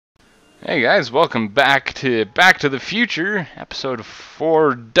Hey guys, welcome back to the Future, episode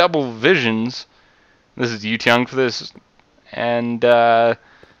 4, Double Visions. This is Young for this, and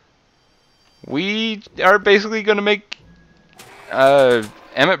we are basically going to make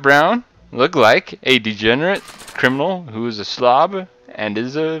Emmett Brown look like a degenerate criminal who is a slob and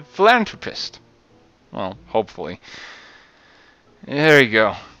is a philanthropist. Well, hopefully. There you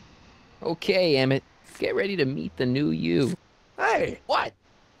go. Okay, Emmett, get ready to meet the new you. Hey, What?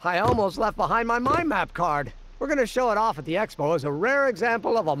 I almost left behind my mind map card. We're gonna show it off at the expo as a rare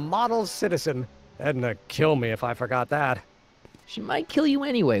example of a model citizen. Edna kill me if I forgot that. She might kill you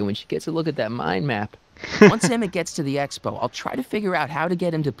anyway when she gets a look at that mind map. Once Emmett gets to the expo, I'll try to figure out how to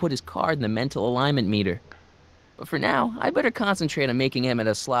get him to put his card in the mental alignment meter. But for now, I better concentrate on making Emmett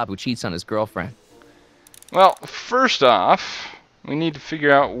a slob who cheats on his girlfriend. Well, first off, we need to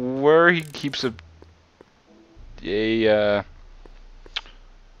figure out where he keeps a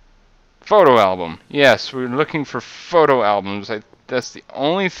photo album. Yes, we're looking for photo albums. That's the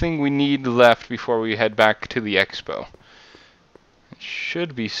only thing we need left before we head back to the expo. It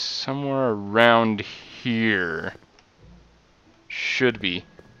should be somewhere around here. Should be.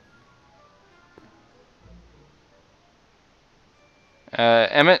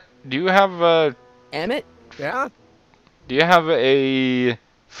 Emmett, do you have a Emmett? Yeah?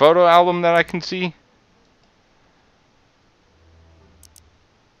 photo album that I can see?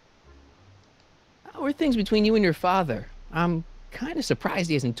 How are things between you and your father? I'm kind of surprised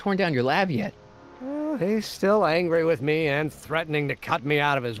he hasn't torn down your lab yet. Well, he's still angry with me and threatening to cut me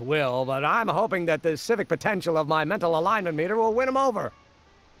out of his will, but I'm hoping that the civic potential of my mental alignment meter will win him over.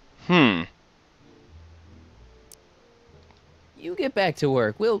 You get back to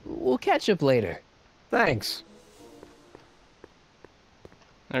work. We'll catch up later. Thanks.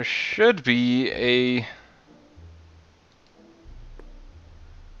 There should be a...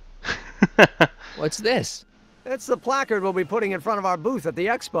 What's this? It's the placard we'll be putting in front of our booth at the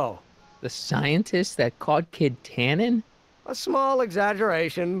expo. The scientist that caught Kid Tannen? A small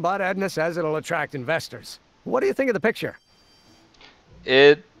exaggeration, but Edna says it'll attract investors. What do you think of the picture?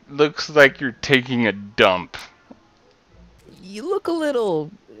 It looks like you're taking a dump. You look a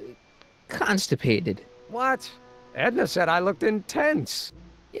little constipated. What? Edna said I looked intense.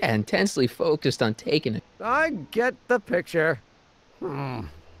 Yeah, intensely focused on taking it. I get the picture.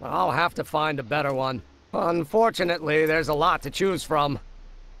 I'll have to find a better one. Unfortunately, there's a lot to choose from.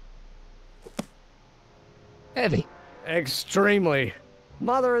 Heavy. Extremely.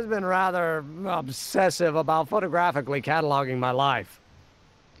 Mother has been rather obsessive about photographically cataloging my life.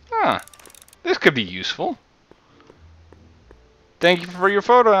 Huh. This could be useful. Thank you for your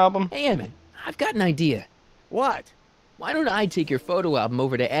photo album. Hey, Emmett, I've got an idea. What? Why don't I take your photo album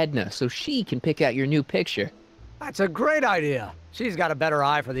over to Edna so she can pick out your new picture? That's a great idea. She's got a better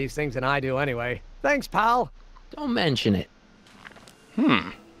eye for these things than I do anyway. Thanks, pal. Don't mention it.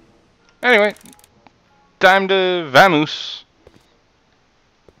 Anyway, time to vamoose.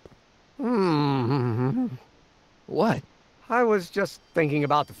 What? I was just thinking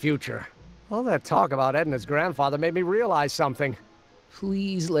about the future. All that talk about Edna's grandfather made me realize something.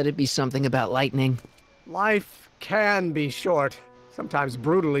 Please let it be something about lightning. Life can be short, sometimes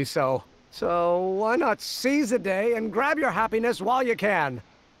brutally so. So why not seize the day and grab your happiness while you can?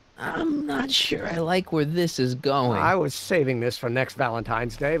 I'm not sure I like where this is going. I was saving this for next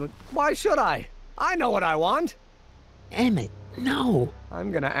Valentine's Day, but why should I? I know what I want. Emmett, no.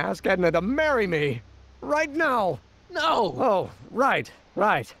 I'm gonna ask Edna to marry me. Right now. No! Oh, right.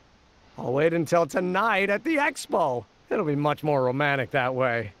 I'll wait until tonight at the expo. It'll be much more romantic that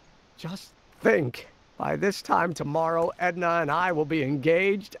way. Just think. By this time tomorrow, Edna and I will be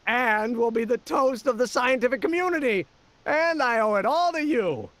engaged and will be the toast of the scientific community. And I owe it all to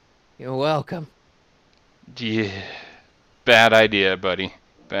you. You're welcome. Yeah. Bad idea, buddy.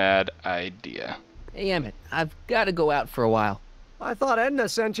 Bad idea. Hey, Emmett, I've got to go out for a while. I thought Edna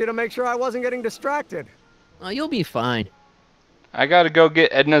sent you to make sure I wasn't getting distracted. Oh, you'll be fine. I gotta go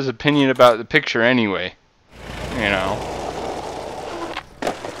get Edna's opinion about the picture anyway. You know.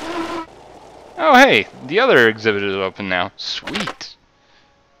 Oh, hey, the other exhibit is open now. Sweet.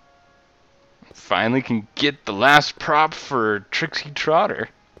 Finally can get the last prop for Trixie Trotter.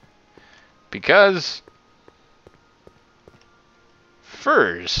 Because...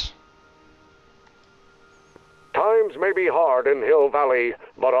 furs. Times may be hard in Hill Valley,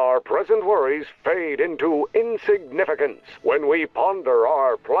 but our present worries fade into insignificance when we ponder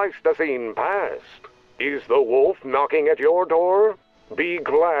our Pleistocene past. Is the wolf knocking at your door? Be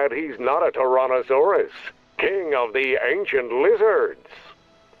glad he's not a Tyrannosaurus, king of the ancient lizards.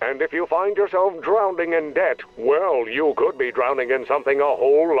 And if you find yourself drowning in debt, well, you could be drowning in something a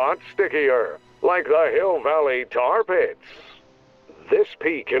whole lot stickier, like the Hill Valley tar pits. This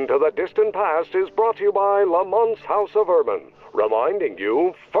peek into the distant past is brought to you by Lamont's House of Urban, reminding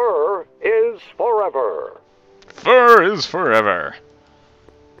you fur is forever. Fur is forever.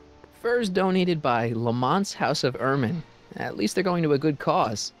 Furs donated by Lamont's House of Ermine. At least they're going to a good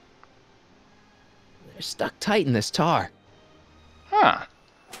cause. They're stuck tight in this tar. Huh.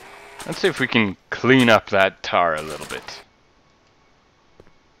 Let's see if we can clean up that tar a little bit.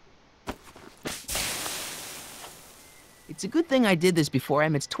 It's a good thing I did this before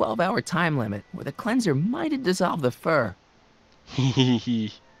Emmett's 12-hour time limit, where the cleanser might have dissolved the fur.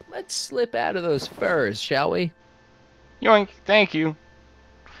 Hehehe. Let's slip out of those furs, shall we? Yoink, thank you.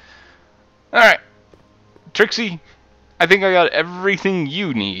 Alright. Trixie, I think I got everything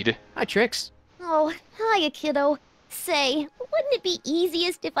you need. Hi, Trix. Oh, hiya, kiddo. Say, wouldn't it be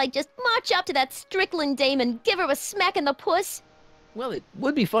easiest if I just march up to that Strickland dame and give her a smack in the puss? Well, it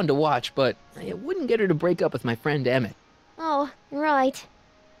would be fun to watch, but it wouldn't get her to break up with my friend Emmett. Oh, right.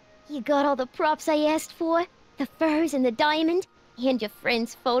 You got all the props I asked for? The furs and the diamond? And your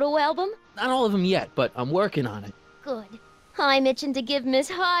friend's photo album? Not all of them yet, but I'm working on it. Good. I'm itching to give Miss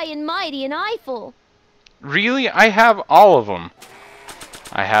High and Mighty an eyeful. Really? I have all of them.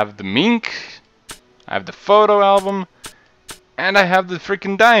 I have the mink, I have the photo album, and I have the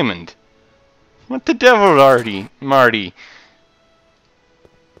freaking diamond. What the devil, Marty?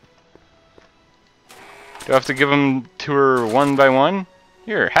 Do I have to give them to her one by one?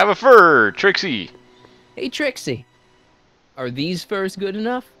 Here, have a fur, Trixie. Hey, Trixie. Are these furs good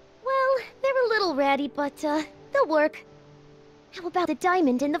enough? Well, they're a little ratty, but, they'll work. How about the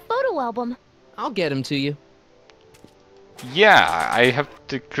diamond in the photo album? I'll get them to you. Yeah, I have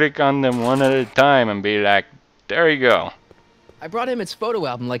to click on them one at a time and be like, there you go. I brought Emmett's photo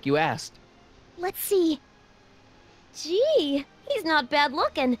album like you asked. Let's see. Gee, he's not bad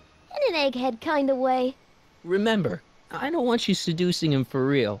looking. In an egghead kind of way. Remember, I don't want you seducing him for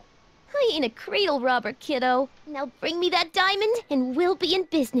real. I ain't a cradle robber, kiddo. Now bring me that diamond and we'll be in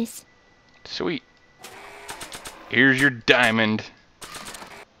business. Sweet. Here's your diamond.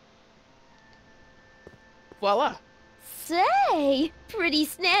 Voila. Say, pretty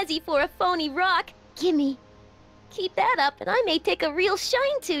snazzy for a phony rock. Gimme. Keep that up and I may take a real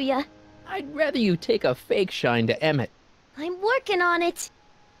shine to ya. I'd rather you take a fake shine to Emmett. I'm working on it.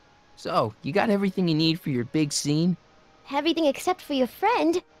 So, you got everything you need for your big scene? Everything except for your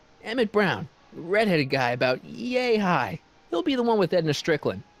friend. Emmett Brown, redheaded guy about yay high. He'll be the one with Edna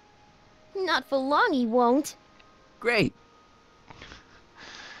Strickland. Not for long he won't. Great.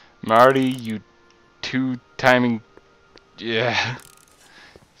 Marty, you two-timing... Yeah.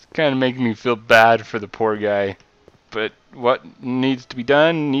 It's kind of making me feel bad for the poor guy. But what needs to be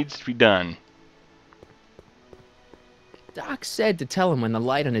done, needs to be done. Doc said to tell him when the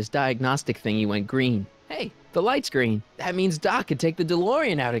light on his diagnostic thingy went green. Hey, the light's green. That means Doc could take the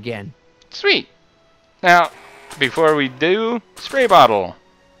DeLorean out again. Sweet. Now, before we do, spray bottle.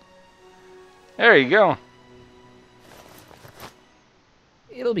 There you go.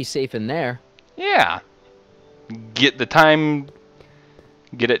 It'll be safe in there. Yeah. Get the time,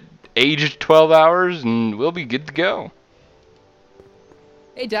 get it aged 12 hours, and we'll be good to go.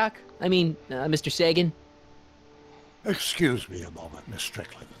 Hey, Doc. Mr. Sagan. Excuse me a moment, Miss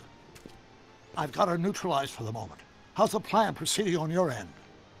Strickland. I've got her neutralized for the moment. How's the plan proceeding on your end?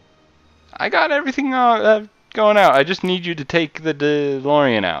 I got everything going out. I just need you to take the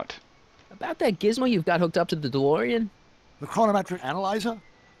DeLorean out. About that gizmo you've got hooked up to the DeLorean? The chronometric analyzer?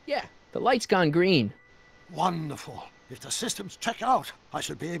 Yeah, the light's gone green. Wonderful. If the systems check out, I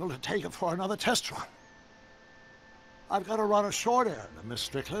should be able to take it for another test run. I've got to run a short errand, Miss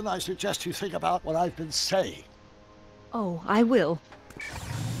Strickland. I suggest you think about what I've been saying. Oh, I will.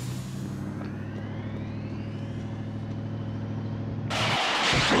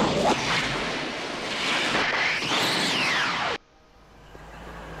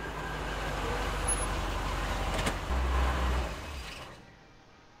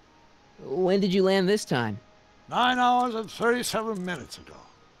 When did you land this time? 9 hours and 37 minutes ago.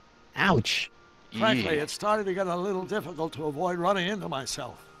 Ouch. Frankly, Yeah. it started to get a little difficult to avoid running into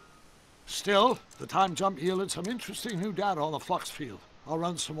myself. Still, the time jump yielded some interesting new data on the flux field. I'll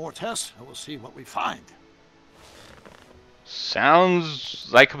run some more tests, and we'll see what we find. Sounds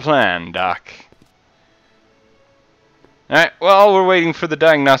like a plan, Doc. Alright, while we're waiting for the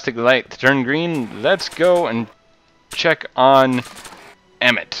diagnostic light to turn green, let's go and check on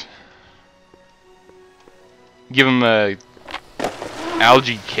Emmett. Give him a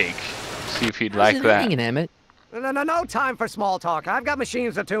algae cake. See if he'd like How's it that. hanging, Emmett? No time for small talk. I've got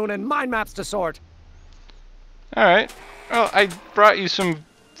machines to tune and mind maps to sort. Alright. Well, I brought you some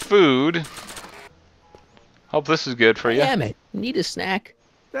food. Hope this is good for you. Damn it. Need a snack?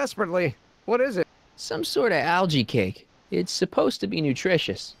 Desperately. What is it? Some sort of algae cake. It's supposed to be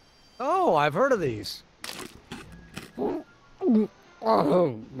nutritious. Oh, I've heard of these.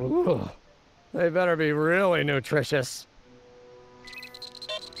 Oh, they better be really nutritious.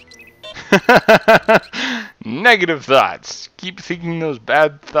 Negative thoughts. Keep thinking those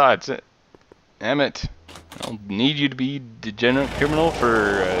bad thoughts. Emmett, I'll need you to be degenerate criminal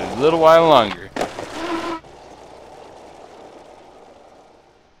for a little while longer.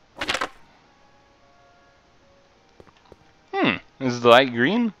 Is the light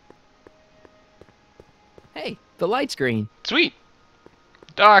green? Hey, the light's green. Sweet.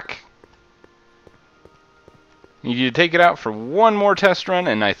 Doc. Need you to take it out for one more test run,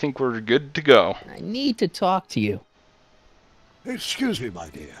 and I think we're good to go. I need to talk to you. Excuse me, my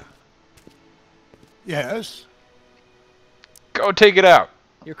dear. Yes? Go take it out.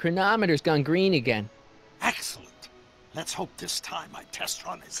 Your chronometer's gone green again. Excellent. Let's hope this time my test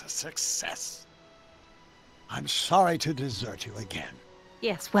run is a success. I'm sorry to desert you again.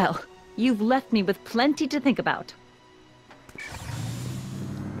 Yes, well, you've left me with plenty to think about.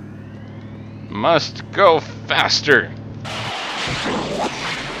 Must go faster.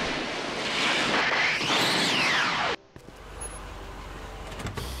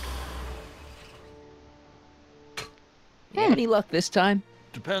 Any luck this time?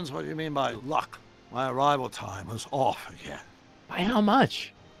 Depends what you mean by luck. My arrival time was off again. By how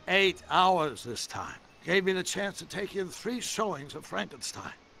much? 8 hours this time. Gave me the chance to take in 3 showings of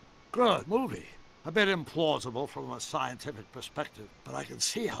Frankenstein. Good movie. A bit implausible from a scientific perspective, but I can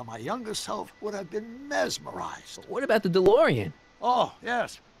see how my younger self would have been mesmerized. What about the DeLorean? Oh,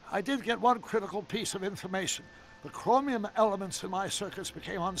 yes. I did get one critical piece of information. The chromium elements in my circuits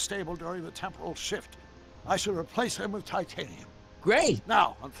became unstable during the temporal shift. I should replace them with titanium. Great.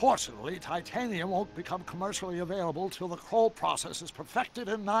 Now, unfortunately, titanium won't become commercially available till the Kroll process is perfected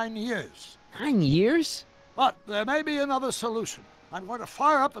in 9 years. 9 years? But there may be another solution. I'm going to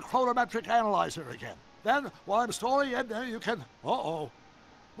fire up the chronometric analyzer again. Then, while I'm stalling Edna, you can... Uh-oh.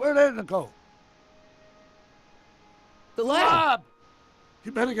 Where'd Edna go? The lab!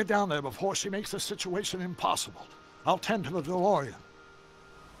 You better get down there before she makes the situation impossible. I'll tend to the DeLorean.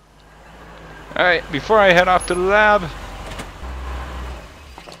 Alright, before I head off to the lab...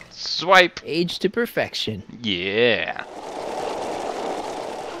 Swipe. Age to perfection. Yeah.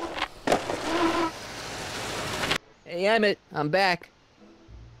 Hey, Emmett, I'm back.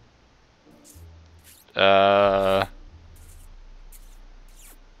 Oh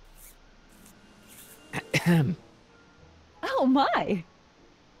my!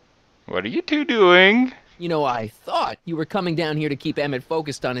 What are you two doing? You know, I thought you were coming down here to keep Emmett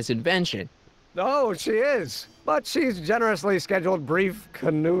focused on his invention. Oh, she is. But she's generously scheduled brief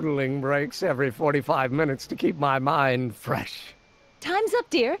canoodling breaks every 45 minutes to keep my mind fresh. Time's up,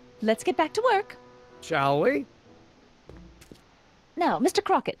 dear. Let's get back to work. Shall we? Now, Mr.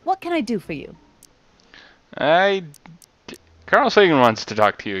 Crockett, what can I do for you? Carl Sagan wants to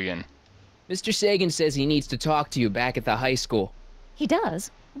talk to you again. Mr. Sagan says he needs to talk to you back at the high school. He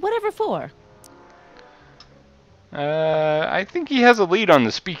does? Whatever for? I think he has a lead on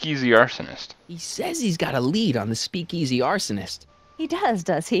the speakeasy arsonist. He says he's got a lead on the speakeasy arsonist. He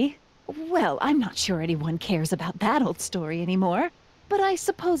does he? Well, I'm not sure anyone cares about that old story anymore. But I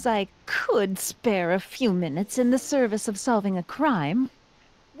suppose I could spare a few minutes in the service of solving a crime.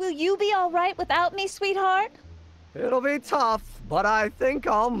 Will you be all right without me, sweetheart? It'll be tough, but I think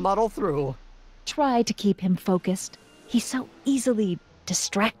I'll muddle through. Try to keep him focused. He's so easily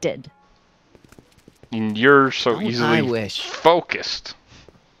distracted. And you're so Don't easily I wish. focused.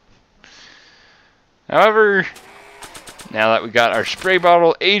 However, now that we got our spray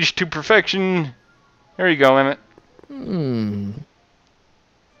bottle aged to perfection, here you go, Emmett.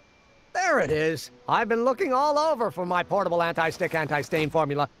 There it is. I've been looking all over for my portable anti-stick, anti-stain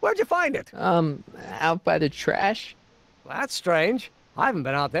formula. Where'd you find it? Out by the trash? That's strange. I haven't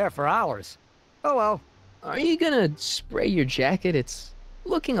been out there for hours. Oh well. Are you gonna spray your jacket? It's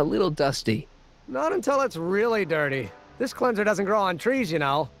looking a little dusty. Not until it's really dirty. This cleanser doesn't grow on trees, you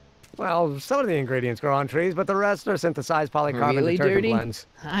know. Well, some of the ingredients grow on trees, but the rest are synthesized polycarbonate Really detergent dirty? blends.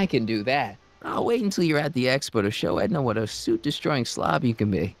 I can do that. I'll wait until you're at the expo to show Edna what a suit-destroying slob you can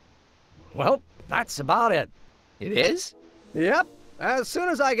be. Well, that's about it. It is? Yep. As soon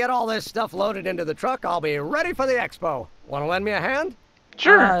as I get all this stuff loaded into the truck, I'll be ready for the expo. Want to lend me a hand?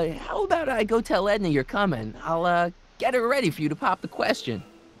 Sure. How about I go tell Edna you're coming? I'll, get her ready for you to pop the question.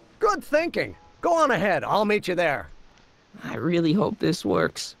 Good thinking. Go on ahead. I'll meet you there. I really hope this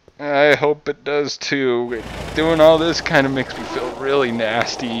works. I hope it does too. Doing all this kind of makes me feel really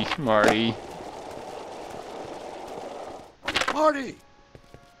nasty, Marty. Marty!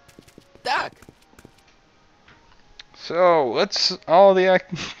 Doc! So, what's all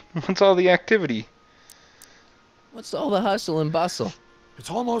the activity? What's all the hustle and bustle?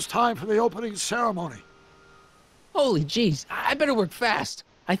 It's almost time for the opening ceremony. Holy jeez, I better work fast.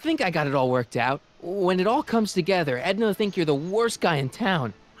 I think I got it all worked out. When it all comes together, Edna will think you're the worst guy in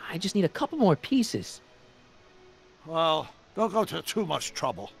town. I just need a couple more pieces. Well, don't go to too much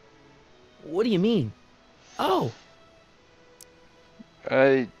trouble. What do you mean? Oh,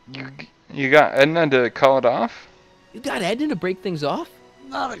 You got Edna to call it off? you got Edna to break things off?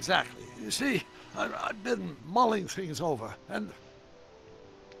 Not exactly. You see, I've been mulling things over, and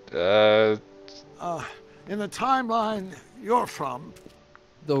in the timeline you're from...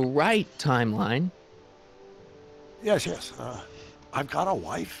 The right timeline? Yes, I've got a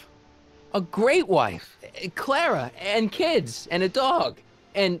wife. A great wife, Clara, and kids, and a dog,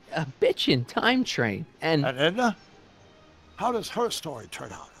 and a bitchin' time train, and... And Edna? How does her story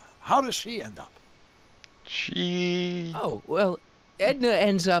turn out? How does she end up? She... Oh, well, Edna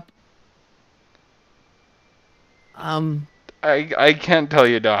ends up... I can't tell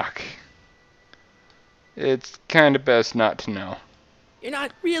you, Doc. It's kind of best not to know. You're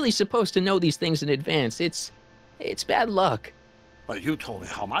not really supposed to know these things in advance. It's bad luck. But you told me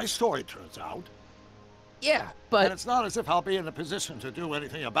how my story turns out. Yeah, And but... it's not as if I'll be in a position to do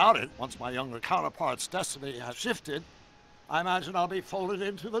anything about it once my younger counterpart's destiny has shifted. I imagine I'll be folded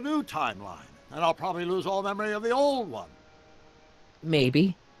into the new timeline, and I'll probably lose all memory of the old one.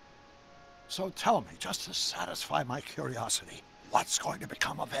 Maybe. So tell me, just to satisfy my curiosity, what's going to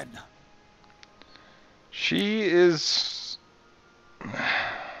become of Edna? She is...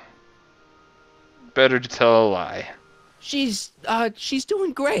 Better to tell a lie. She's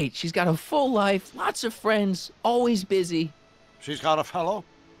doing great. She's got a full life, lots of friends, always busy. She's got a fellow?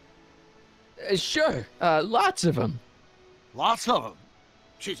 Sure, lots of them. Lots of them.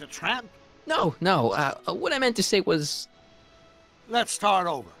 She's a tramp? No, what I meant to say was... Let's start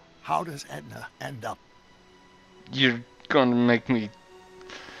over. How does Edna end up? You're gonna make me...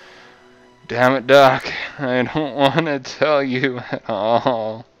 Damn it, Doc. I don't want to tell you at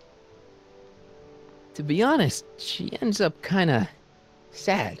all. To be honest, she ends up kinda...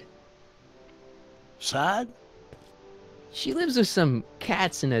 sad. Sad? She lives with some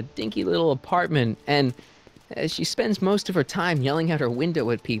cats in a dinky little apartment, and she spends most of her time yelling out her window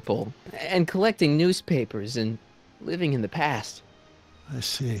at people, and collecting newspapers, and living in the past. I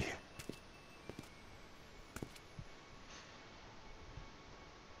see.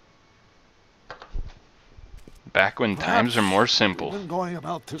 Back when times are more simple. We've been going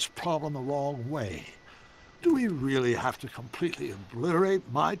about this problem the wrong way. Do we really have to completely obliterate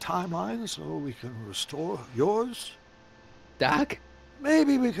my timeline so we can restore yours? Doc?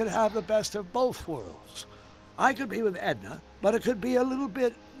 Maybe we could have the best of both worlds. I could be with Edna, but it could be a little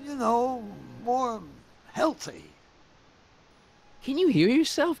bit, you know, more healthy. Can you hear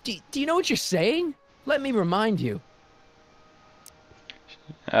yourself? Do you know what you're saying? Let me remind you.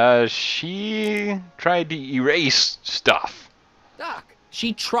 She tried to erase stuff. Doc,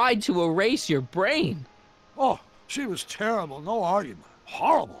 she tried to erase your brain. Oh, she was terrible, no argument.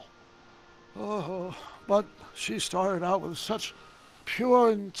 Horrible. Oh, but she started out with such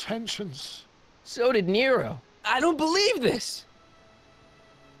pure intentions. So did Nero. I don't believe this.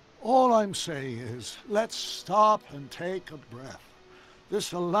 All I'm saying is, let's stop and take a breath.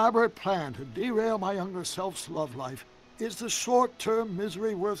 This elaborate plan to derail my younger self's love life, is the short-term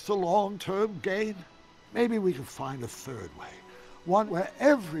misery worth the long-term gain? Maybe we can find a third way. One where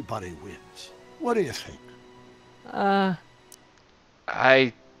everybody wins. What do you think?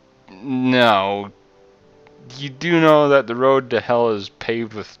 No. You do know that the road to hell is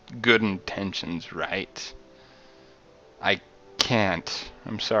paved with good intentions, right? I can't.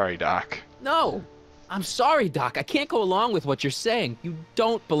 I'm sorry, Doc. No. I'm sorry, Doc. I can't go along with what you're saying. You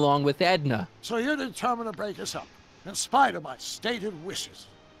don't belong with Edna. So you're determined to break us up, in spite of my stated wishes?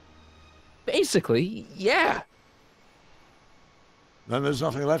 Basically, yeah. Then there's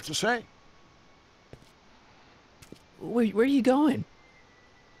nothing left to say. Where are you going?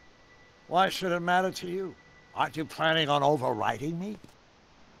 Why should it matter to you? Aren't you planning on overriding me?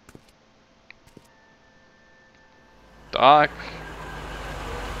 Doc.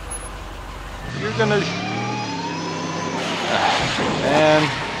 You're gonna... Man.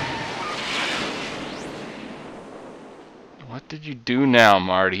 What did you do now,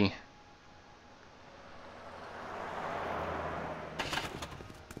 Marty?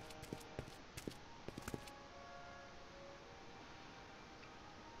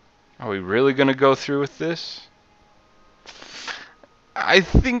 we really gonna go through with this? I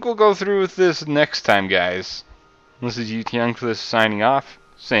think we'll go through with this next time, guys. This is UT Youngcliff signing off,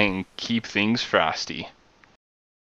 saying keep things frosty.